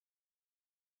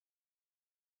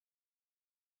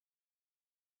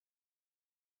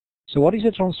So what is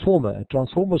a transformer? A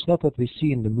transformer is not what we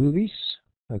see in the movies,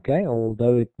 okay,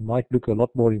 although it might look a lot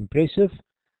more impressive.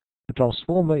 A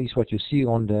transformer is what you see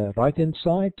on the right hand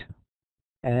side,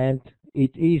 and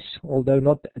it is, although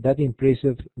not that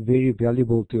impressive, very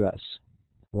valuable to us.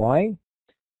 Why?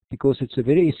 Because it's a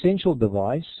very essential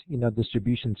device in our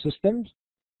distribution systems.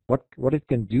 What it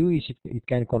can do is it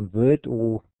can convert,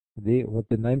 or what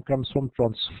the name comes from,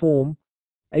 transform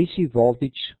AC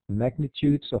voltage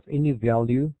magnitudes of any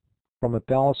value from a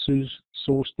power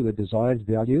source to a desired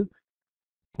value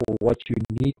for what you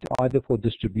need, either for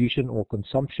distribution or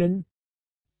consumption.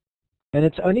 And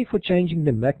it's only for changing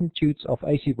the magnitudes of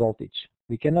AC voltage.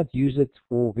 We cannot use it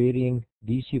for varying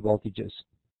DC voltages.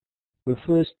 We're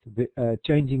first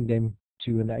changing them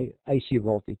to an AC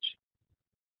voltage.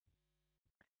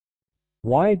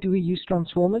 Why do we use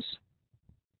transformers?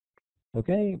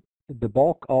 Okay, the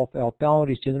bulk of our power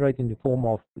is generated in the form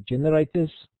of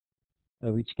generators,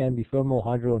 which can be thermal,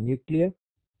 hydro, or nuclear.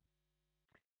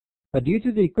 But due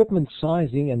to the equipment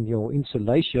sizing and your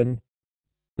insulation,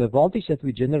 the voltage that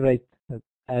we generate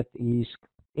at is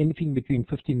anything between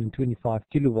 15 and 25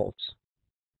 kilovolts,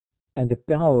 and the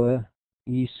power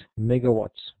is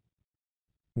megawatts.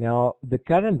 Now, the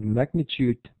current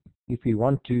magnitude, if we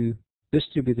want to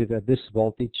distribute it at this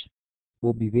voltage,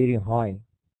 will be very high,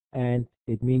 and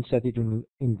it means that it will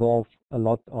involve a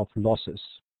lot of losses.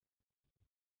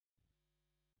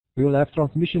 We will have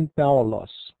transmission power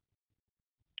loss.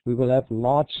 We will have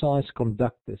large size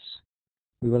conductors.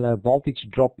 We will have voltage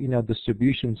drop in our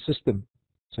distribution system.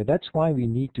 So that's why we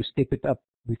need to step it up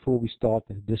before we start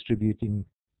distributing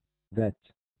that.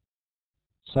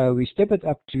 So we step it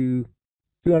up to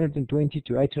 220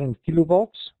 to 800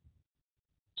 kilovolts.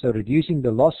 So reducing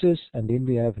the losses, and then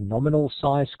we have nominal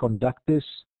size conductors.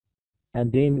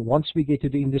 And then once we get to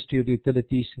the industrial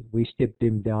utilities, we step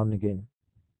them down again.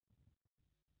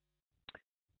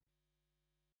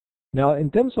 Now,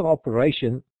 in terms of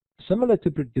operation, similar to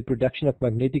the production of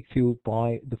magnetic field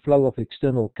by the flow of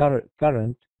external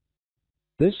current,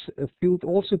 this field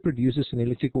also produces an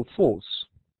electrical force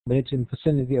when it's in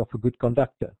vicinity of a good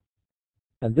conductor.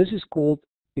 And this is called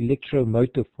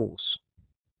electromotive force.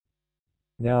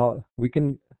 Now, we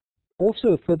can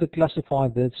also further classify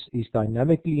this as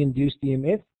dynamically induced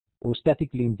EMF or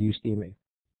statically induced EMF.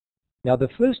 Now, the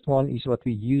first one is what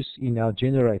we use in our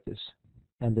generators,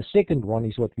 and the second one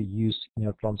is what we use in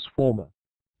our transformer.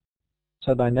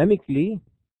 So dynamically,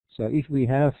 so if we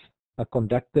have a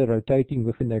conductor rotating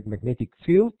within a magnetic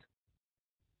field,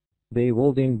 there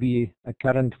will then be a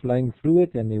current flowing through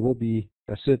it, and there will be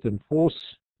a certain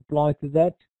force applied to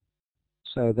that.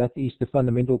 So that is the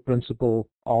fundamental principle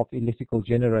of electrical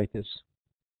generators.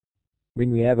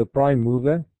 When we have a prime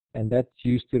mover, and that's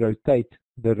used to rotate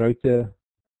the rotor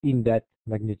in that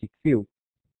magnetic field.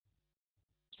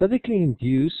 Statically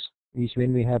induced is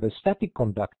when we have a static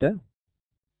conductor,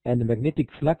 and the magnetic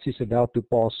flux is allowed to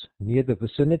pass near the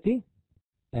vicinity,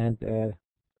 and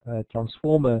a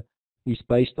transformer is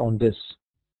based on this.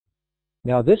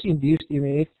 Now, this induced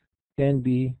EMF can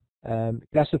be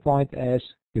classified as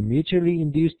the mutually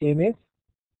induced EMF.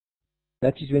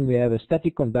 That is when we have a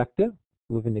static conductor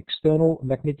with an external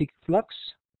magnetic flux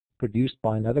produced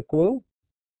by another coil,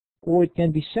 or it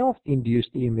can be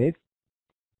self-induced EMF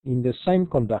in the same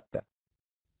conductor.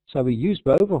 So we use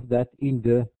both of that in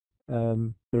the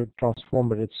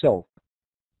transformer itself.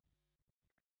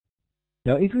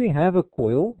 Now, if we have a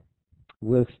coil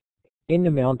with n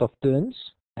amount of turns,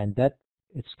 and that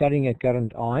it's carrying a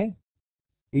current I,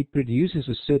 it produces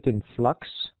a certain flux,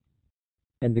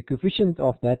 and the coefficient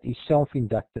of that is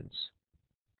self-inductance.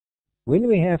 When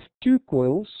we have two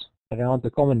coils around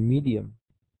the common medium,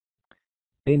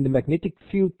 then the magnetic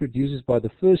field produced by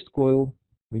the first coil,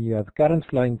 when you have current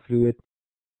flowing through it,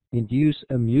 induce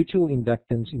a mutual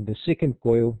inductance in the second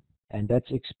coil, and that's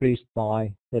expressed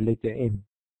by the letter M.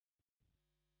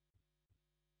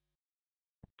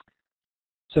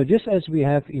 So just as we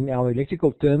have in our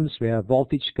electrical terms, we have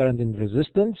voltage, current, and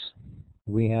resistance.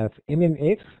 We have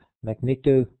MMF,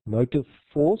 magnetomotive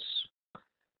force,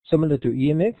 similar to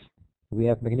EMF. We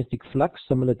have magnetic flux,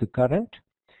 similar to current.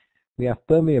 We have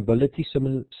permeability,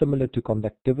 similar to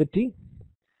conductivity,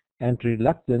 and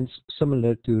reluctance,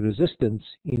 similar to resistance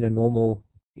in a normal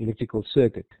electrical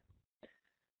circuit.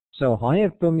 So higher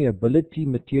permeability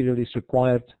material is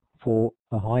required for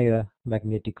a higher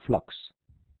magnetic flux.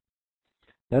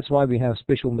 That's why we have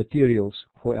special materials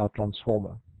for our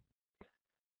transformer.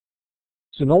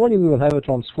 So normally we will have a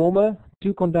transformer,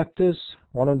 two conductors,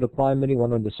 one on the primary,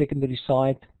 one on the secondary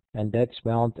side, and that's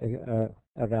wound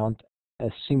around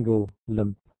a single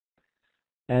limb.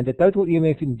 And the total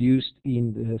EMF induced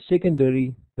in the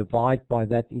secondary divided by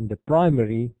that in the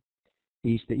primary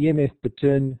is the EMF per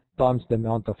turn times the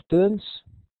amount of turns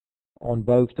on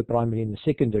both the primary and the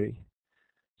secondary.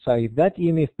 So if that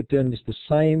EMF per turn is the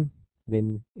same,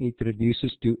 then it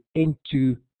reduces to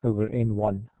N2 over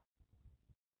N1.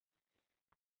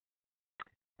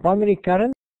 Primary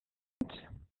current,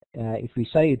 if we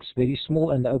say it's very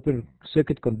small in the open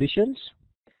circuit conditions,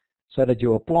 so that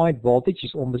your applied voltage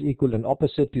is almost equal and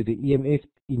opposite to the EMF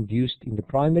induced in the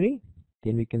primary,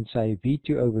 then we can say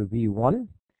V2 over V1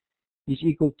 is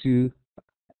equal to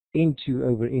N2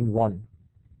 over N1.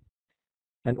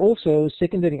 And also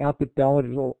secondary output power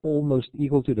is almost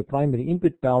equal to the primary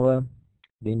input power,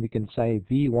 then we can say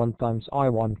V1 times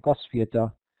I1 cos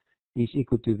theta is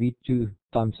equal to V2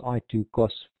 times I2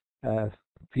 cos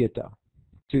theta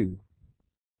 2.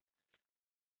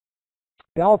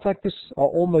 Power factors are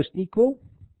almost equal,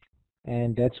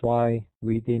 and that's why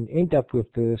we then end up with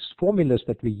the formulas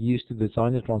that we use to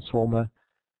design a transformer: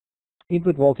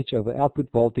 input voltage over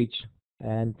output voltage,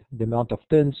 and the amount of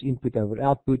turns input over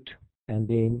output, and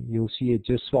then you'll see it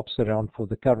just swaps around for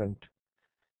the current,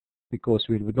 because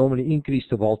we would normally increase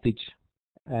the voltage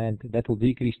and that will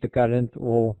decrease the current,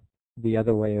 or the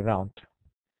other way around.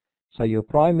 So your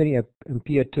primary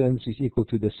ampere turns is equal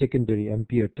to the secondary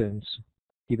ampere turns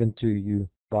given to you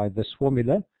by this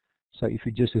formula. So if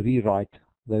you just rewrite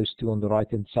those two on the right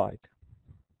hand side.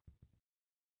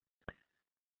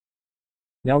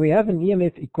 Now we have an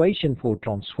EMF equation for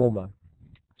transformer.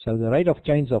 So the rate of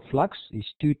change of flux is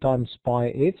 2 times pi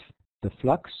f, the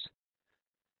flux,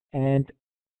 and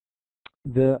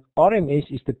the RMS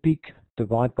is the peak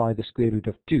divided by the square root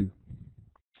of 2.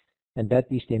 And that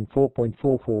is then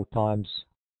 4.44 times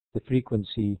the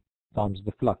frequency times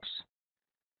the flux.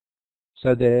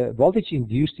 So the voltage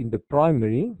induced in the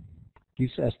primary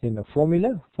gives us then a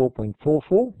formula,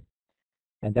 4.44,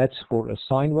 and that's for a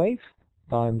sine wave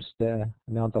times the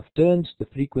amount of turns, the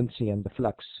frequency, and the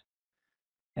flux.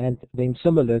 And then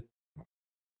similar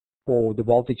for the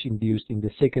voltage induced in the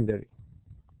secondary.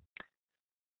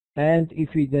 And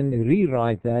if we then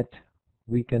rewrite that,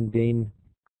 we can then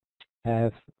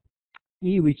have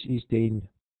E, which is then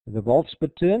the volts per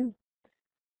turn.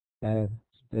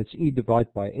 That's E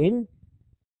divided by N.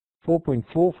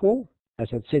 4.44,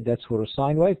 as I said, that's for a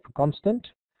sine wave, constant.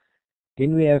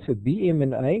 Then we have a BM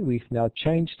and A. We've now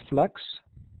changed flux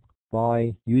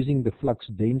by using the flux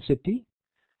density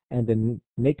and the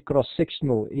net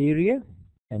cross-sectional area,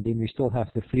 and then we still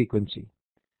have the frequency.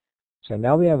 So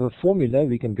now we have a formula.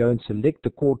 We can go and select the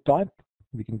core type,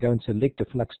 we can go and select the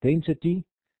flux density,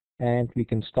 and we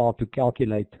can start to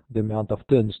calculate the amount of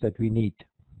turns that we need.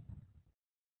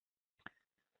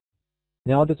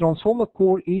 Now the transformer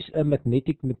core is a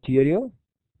magnetic material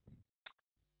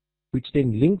which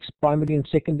then links primary and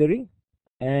secondary,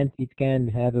 and it can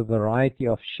have a variety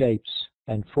of shapes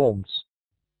and forms,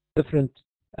 different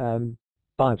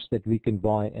types that we can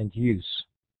buy and use.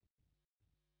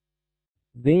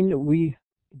 Then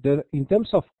in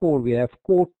terms of core, we have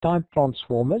core type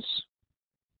transformers,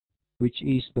 which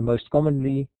is the most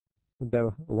commonly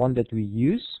the one that we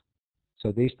use.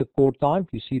 So there's the core type.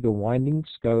 You see the windings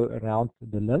go around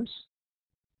the limbs.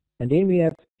 And then we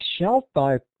have shell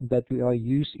type that we are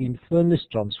used in furnace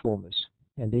transformers.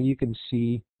 And then you can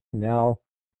see now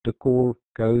the core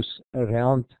goes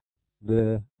around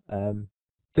the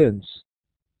turns.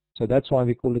 So that's why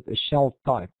we call it a shell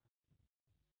type.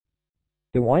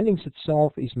 The windings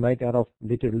itself is made out of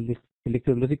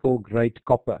electrolytical grade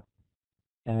copper.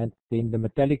 And then the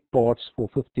metallic parts for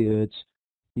 50 Hz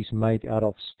is made out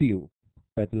of steel,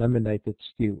 but laminated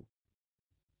steel.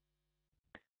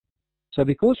 So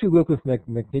because we work with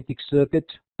magnetic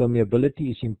circuit,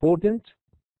 permeability is important,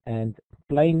 and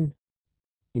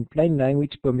in plain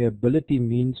language, permeability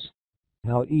means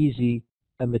how easy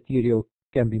a material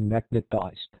can be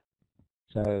magnetized.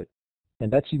 So,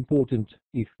 and that's important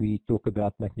if we talk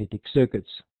about magnetic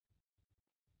circuits.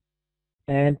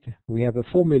 And we have a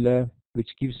formula which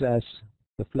gives us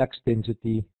the flux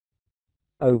density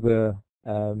over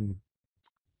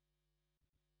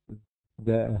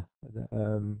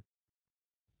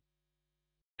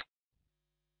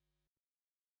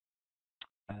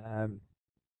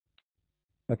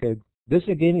okay, this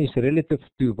again is relative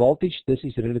to voltage, this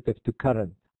is relative to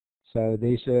current. So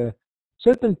there's a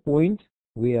certain point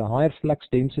where higher flux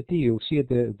density, you'll see at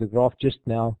the graph just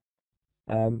now,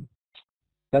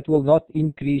 that will not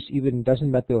increase, even doesn't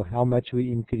matter how much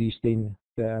we increase then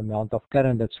the amount of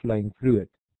current that's flowing through it.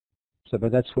 So,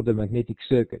 but that's for the magnetic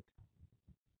circuit.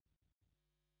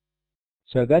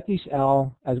 So that is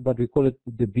as what we call it,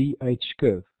 the BH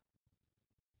curve.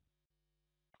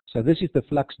 So this is the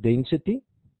flux density,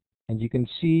 and you can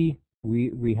see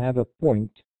we have a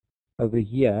point over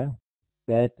here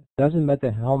that doesn't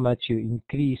matter how much you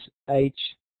increase H,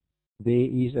 there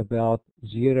is about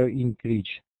 0 increase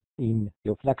in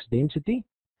your flux density,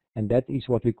 and that is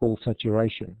what we call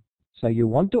saturation. So you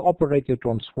want to operate your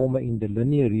transformer in the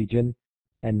linear region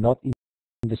and not in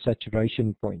the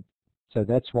saturation point. So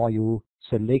that's why you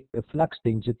select a flux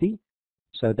density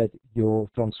so that your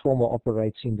transformer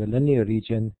operates in the linear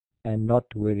region and not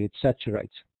where it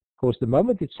saturates. Of course, the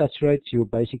moment it saturates, you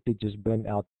basically just burn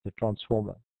out the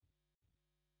transformer.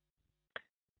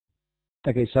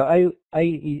 Okay, so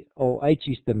H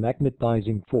is the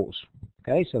magnetizing force.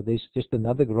 Okay, so there's just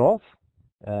another graph.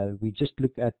 We just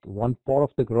looked at one part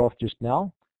of the graph just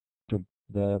now, to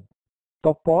the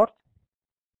top part.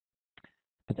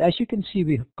 But as you can see,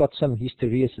 we've got some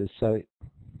hysteresis. So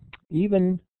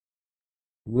even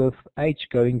with H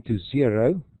going to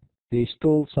 0, there's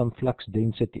still some flux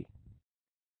density.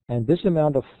 And this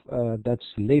amount of that's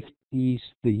left is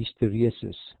the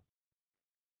hysteresis.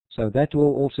 So that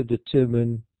will also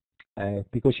determine,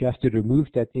 because you have to remove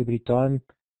that every time,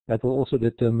 that will also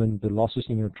determine the losses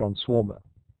in your transformer.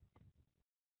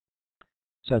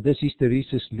 So this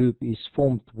hysteresis loop is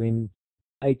formed when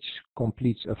H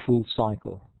completes a full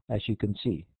cycle, as you can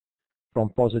see, from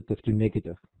positive to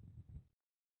negative.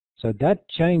 So that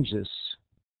changes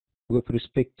with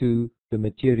respect to the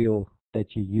material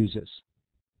that you uses.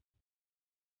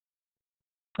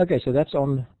 Okay, so that's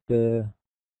on the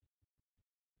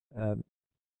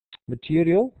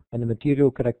material and the material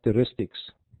characteristics.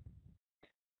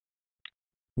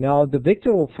 Now the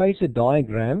vector or phasor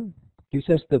diagram gives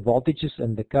us the voltages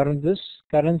and the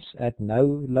currents at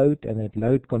no load and at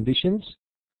load conditions,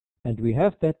 and we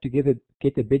have that to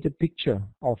get a better picture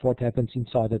of what happens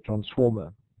inside a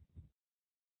transformer.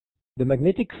 The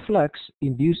magnetic flux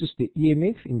induces the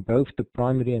EMF in both the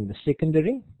primary and the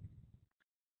secondary,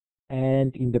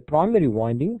 and in the primary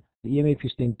winding the EMF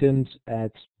is then turned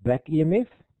as back EMF,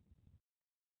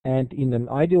 and in an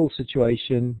ideal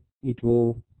situation it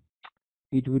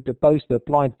would oppose the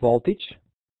applied voltage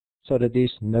so that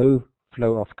there's no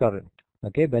flow of current.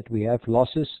 Okay, but we have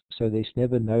losses, so there's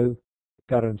never no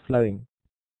current flowing.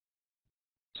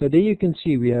 So there you can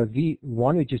see we have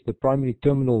V1, which is the primary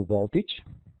terminal voltage.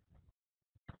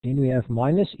 Then we have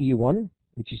minus E1,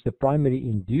 which is the primary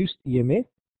induced EMF.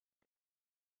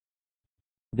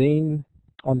 Then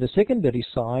on the secondary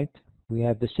side, we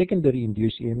have the secondary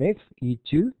induced EMF,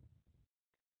 E2.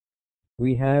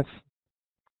 We have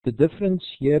the difference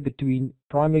here between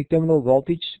primary terminal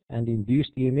voltage and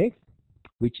induced EMF,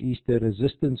 which is the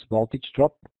resistance voltage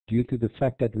drop due to the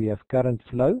fact that we have current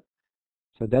flow.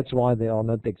 So that's why they are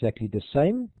not exactly the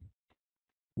same.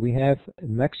 We have a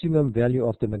maximum value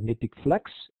of the magnetic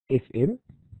flux, Fm.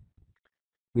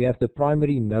 We have the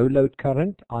primary no load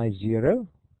current, I0.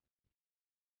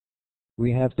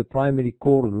 We have the primary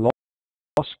core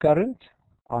loss current,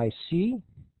 IC.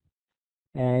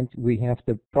 And we have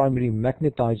the primary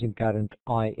magnetizing current,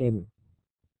 IM.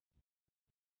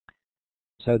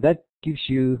 So that gives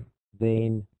you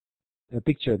then a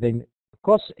picture. Then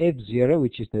cos F0,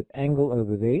 which is that angle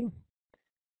over there,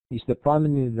 is the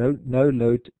primary no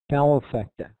load power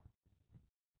factor.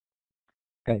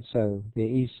 Okay, so there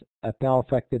is a power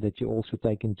factor that you also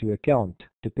take into account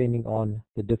depending on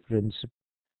the difference,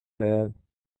 the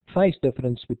phase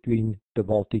difference between the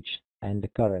voltage and the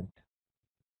current.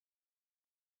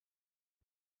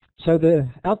 So the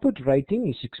output rating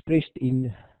is expressed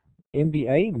in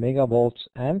MVA, megavolts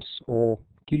amps, or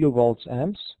kilovolts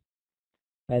amps.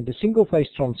 And the single phase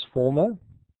transformer,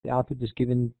 the output is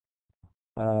given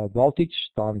voltage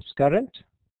times current.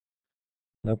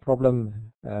 No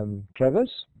problem, Travis.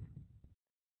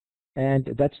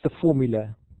 And that's the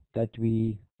formula that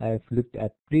we have looked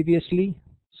at previously.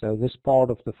 So this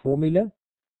part of the formula,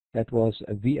 that was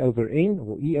a V over N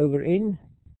or E over N.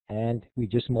 And we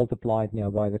just multiplied now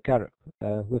by the current,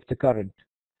 with the current.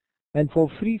 And for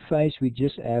free phase, we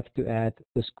just have to add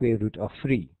the square root of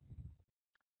 3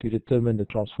 to determine the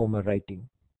transformer rating.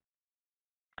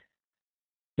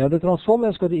 Now the transformer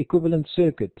has got the equivalent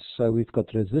circuit, so we've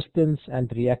got resistance and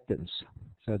reactance.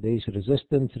 So there's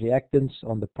resistance, reactance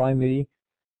on the primary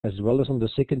as well as on the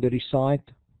secondary side.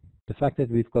 The fact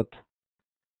that we've got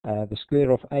the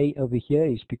square of A over here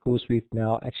is because we've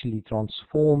now actually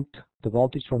transformed the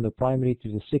voltage from the primary to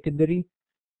the secondary.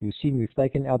 You see we've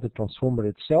taken out the transformer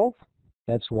itself.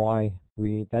 That's why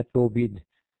that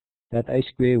A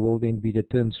square will then be the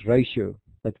turns ratio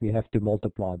that we have to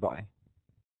multiply by.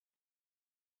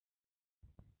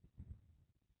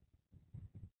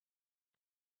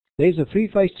 There's a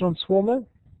three-phase transformer,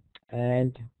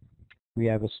 and we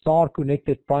have a star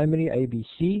connected primary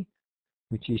ABC,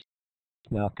 which is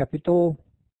now capital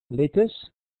letters,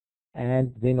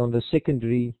 and then on the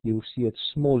secondary you'll see it's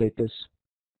small letters,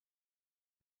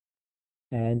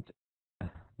 and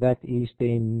that is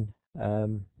then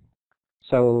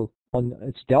so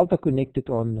it's delta connected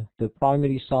on the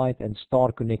primary side and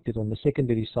star connected on the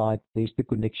secondary side. There's the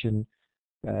connection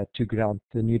to ground,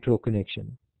 the neutral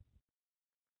connection.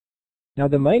 Now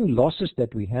the main losses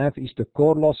that we have is the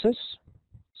core losses.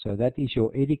 So that is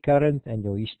your eddy current and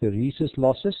your hysteresis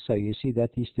losses. So you see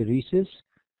that hysteresis.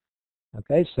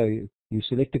 Okay, so you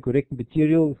select the correct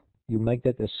material, you make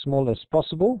that as small as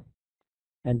possible,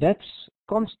 and that's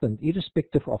constant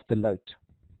irrespective of the load.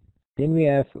 Then we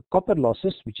have copper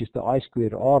losses, which is the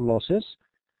I²R losses,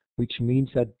 which means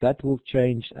that that will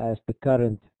change as the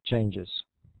current changes.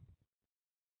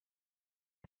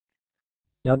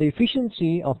 Now the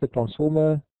efficiency of the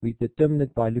transformer, we determine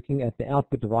it by looking at the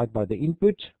output divided by the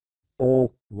input,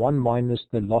 or 1 minus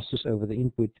the losses over the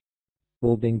input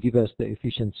will then give us the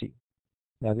efficiency.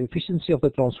 Now the efficiency of the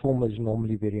transformer is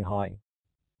normally very high.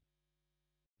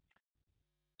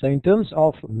 So in terms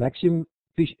of maximum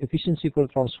efficiency for a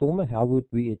transformer, how would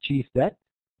we achieve that?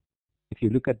 If you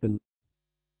look at the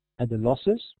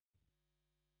losses,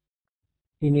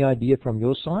 any idea from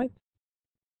your side?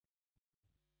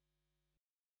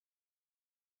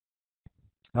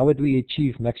 How would we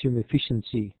achieve maximum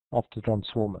efficiency of the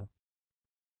transformer?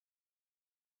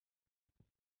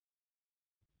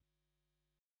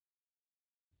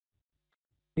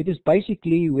 It is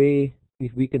basically where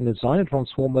if we can design a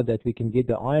transformer that we can get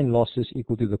the iron losses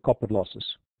equal to the copper losses,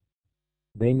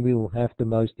 then we will have the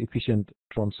most efficient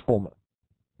transformer.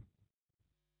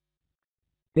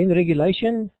 Then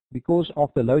regulation, because of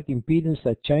the load impedance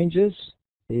that changes,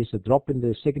 there's a drop in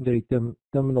the secondary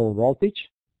terminal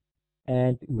voltage,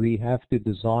 and we have to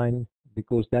design,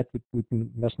 because that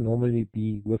must normally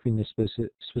be within a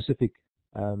specific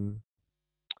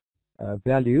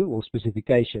value or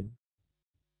specification.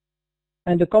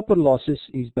 And the copper losses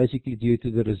is basically due to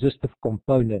the resistive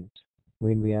component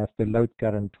when we have the load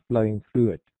current flowing through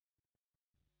it.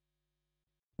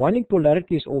 Winding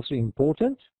polarity is also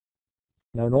important.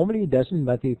 Now normally it doesn't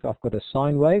matter if I've got a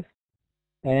sine wave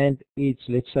and it's,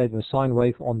 let's say the sine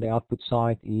wave on the output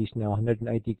side is now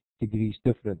 180 degrees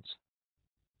difference.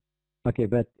 Okay,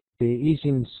 but there is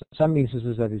in some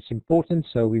instances that it's important,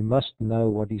 so we must know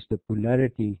what is the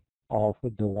polarity of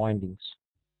the windings.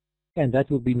 And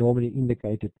that will be normally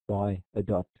indicated by a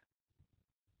dot.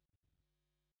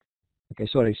 Okay,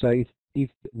 sorry, so if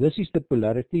this is the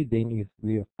polarity, then if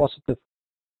we have positive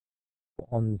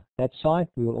on that side,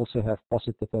 we will also have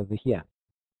positive over here.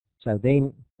 So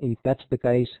then, if that's the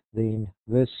case, then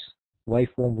this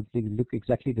waveform would look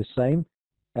exactly the same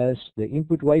as the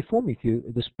input waveform if you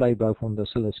display both on the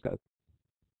oscilloscope.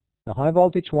 The high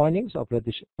voltage windings, I've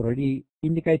already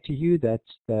indicate to you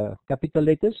that's the capital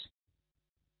letters,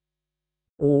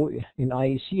 or in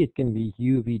IEC it can be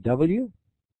UVW,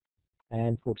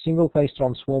 and for single phase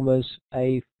transformers,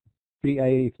 A,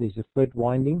 3A if there's a third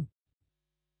winding.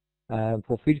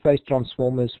 For three phase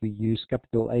transformers we use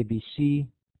capital ABC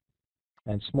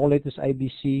and small letters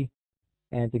ABC,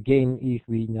 and again if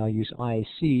we now use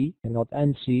IEC and not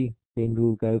ANSI, then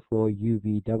we'll go for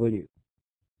UVW.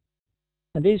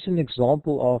 And there's an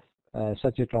example of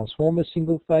such a transformer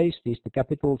single phase. There's the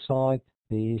capital side,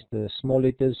 there's the small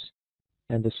letters,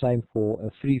 and the same for a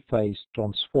three-phase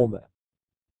transformer.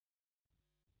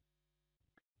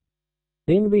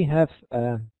 Then we have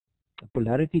a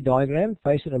polarity diagram,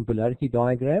 phasor and polarity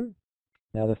diagram.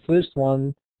 Now the first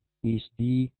one is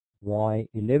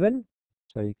DY11,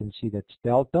 so you can see that's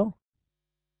delta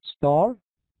star,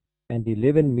 and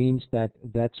 11 means that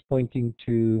that's pointing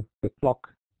to the clock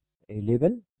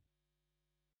 11,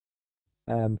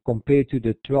 compared to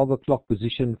the 12 o'clock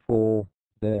position for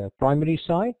the primary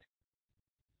side.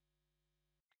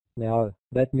 Now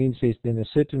that means there's then a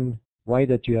certain way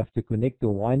that you have to connect the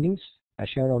windings as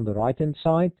shown on the right hand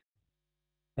side,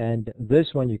 and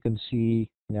this one you can see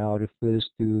now refers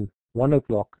to 1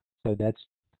 o'clock, so that's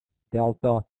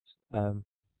delta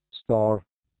star,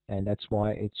 and that's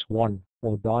why it's 1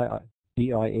 or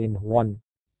DIN 1.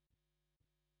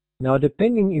 Now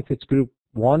depending if it's group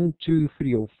 1, 2,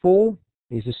 3 or 4,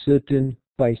 is a certain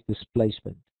phase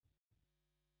displacement.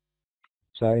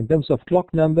 So in terms of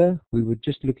clock number, we were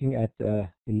just looking at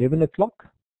 11 o'clock,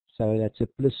 so that's a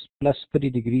plus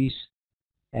 30 degrees,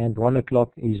 and 1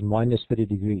 o'clock is minus 30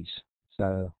 degrees.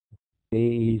 So there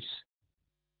is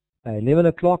 11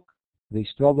 o'clock,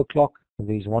 there's 12 o'clock,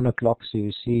 there's 1 o'clock, so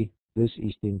you see this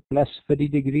is then plus 30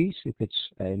 degrees if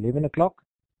it's 11 o'clock,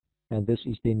 and this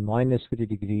is then minus 30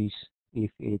 degrees if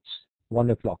it's 1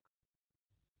 o'clock.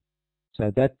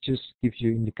 So that just gives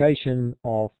you indication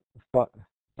of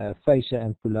phasor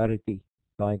and polarity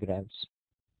diagrams.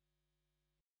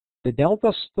 The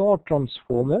delta star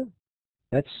transformer,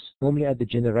 that's normally at the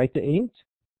generator end,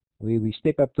 where we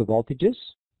step up the voltages,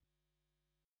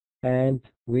 and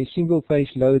where single phase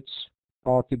loads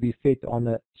are to be fed on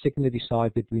a secondary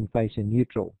side between phase and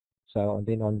neutral. So and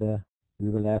then we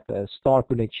will have a star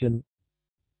connection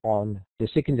on the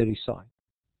secondary side.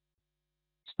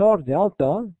 Star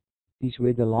delta is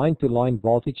where the line-to-line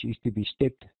voltage is to be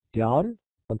stepped down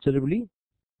considerably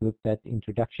with that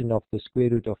introduction of the square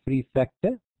root of 3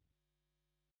 factor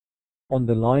on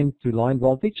the line-to-line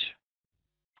voltage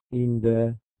in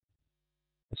the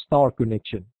star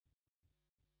connection.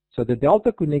 So the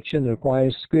delta connection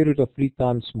requires square root of 3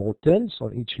 times more turns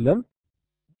on each limb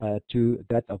to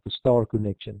that of the star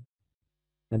connection.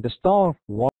 And the star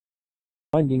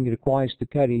winding requires to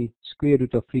carry square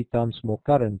root of 3 times more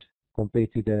current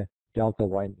compared to the delta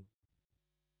winding.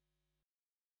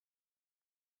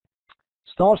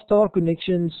 Star-star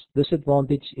connections,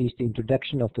 disadvantage is the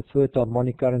introduction of the third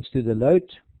harmonic currents to the load.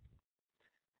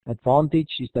 Advantage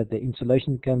is that the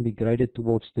insulation can be graded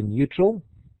towards the neutral,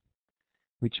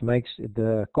 which makes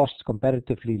the costs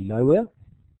comparatively lower.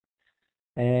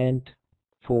 And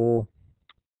for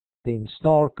the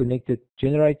star connected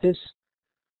generators,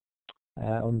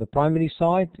 on the primary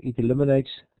side, it eliminates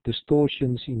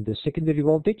distortions in the secondary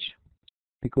voltage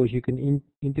because you can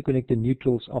interconnect the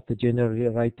neutrals of the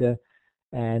generator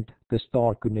and the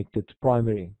star connected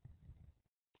primary.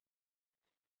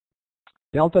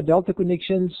 Delta-delta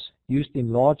connections used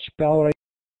in large power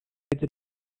rated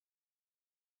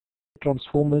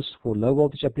transformers for low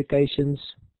voltage applications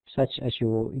such as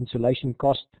your insulation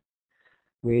cost,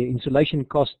 where insulation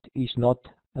cost is not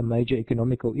a major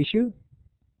economical issue.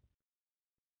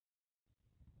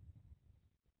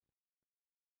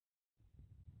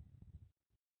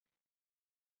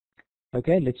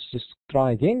 Okay, let's just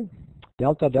try again.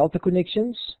 Delta-delta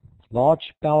connections,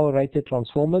 large power rated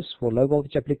transformers for low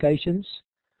voltage applications.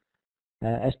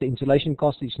 As the insulation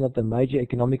cost is not a major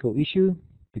economical issue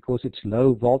because it's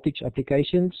low voltage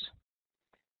applications,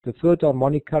 the third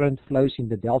harmonic current flows in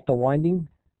the delta winding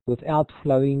without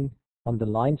flowing on the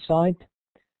line side,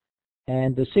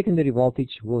 and the secondary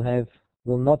voltage will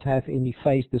not have any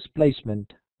phase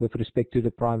displacement with respect to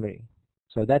the primary.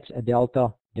 So that's a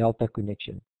delta-delta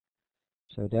connection.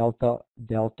 So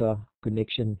delta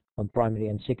connection on primary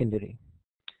and secondary.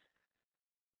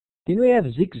 Then we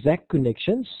have zigzag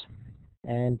connections,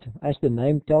 and as the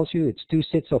name tells you, it's two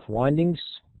sets of windings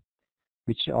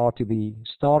which are to be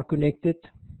star connected,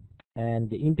 and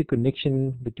the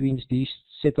interconnection between these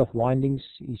set of windings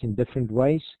is in different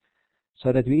ways,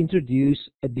 so that we introduce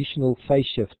additional phase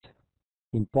shift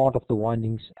in part of the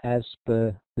windings as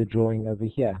per the drawing over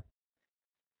here.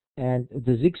 And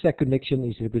the zigzag connection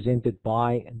is represented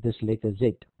by this letter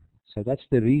Z. So that's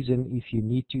the reason if you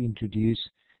need to introduce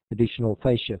additional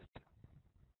phase shift.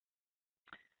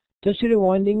 Tertiary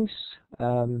windings,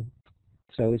 so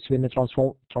it's when the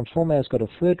transformer has got a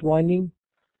third winding.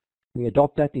 We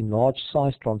adopt that in large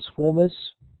size transformers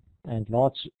and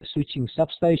large switching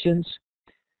substations.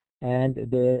 And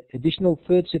the additional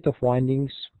third set of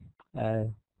windings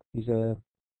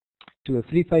to a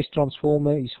three-phase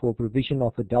transformer is for provision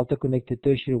of a delta-connected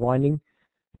tertiary winding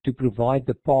to provide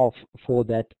the path for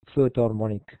that third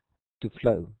harmonic to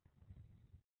flow.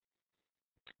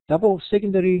 Double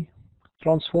secondary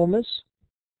transformers,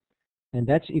 and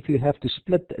that's if you have to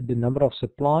split the number of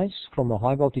supplies from a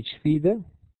high voltage feeder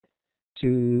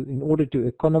in order to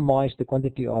economize the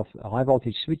quantity of high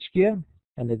voltage switchgear,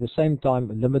 and at the same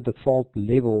time limit the fault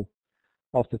level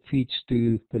of the feeds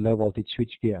to the low voltage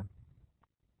switchgear.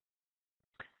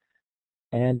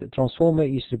 And the transformer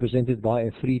is represented by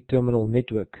a 3-terminal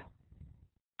network.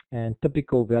 And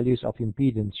typical values of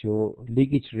impedance, your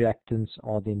leakage reactance,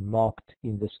 are then marked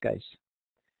in this case.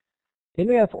 Then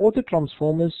we have auto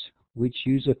transformers, which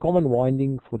use a common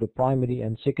winding for the primary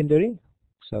and secondary.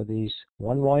 So there's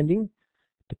one winding,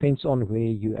 depends on where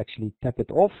you actually tap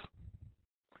it off.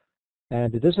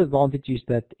 And the disadvantage is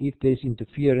that if there's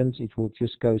interference, it will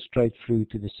just go straight through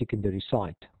to the secondary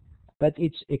side. But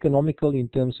it's economical in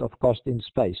terms of cost and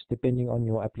space, depending on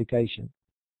your application.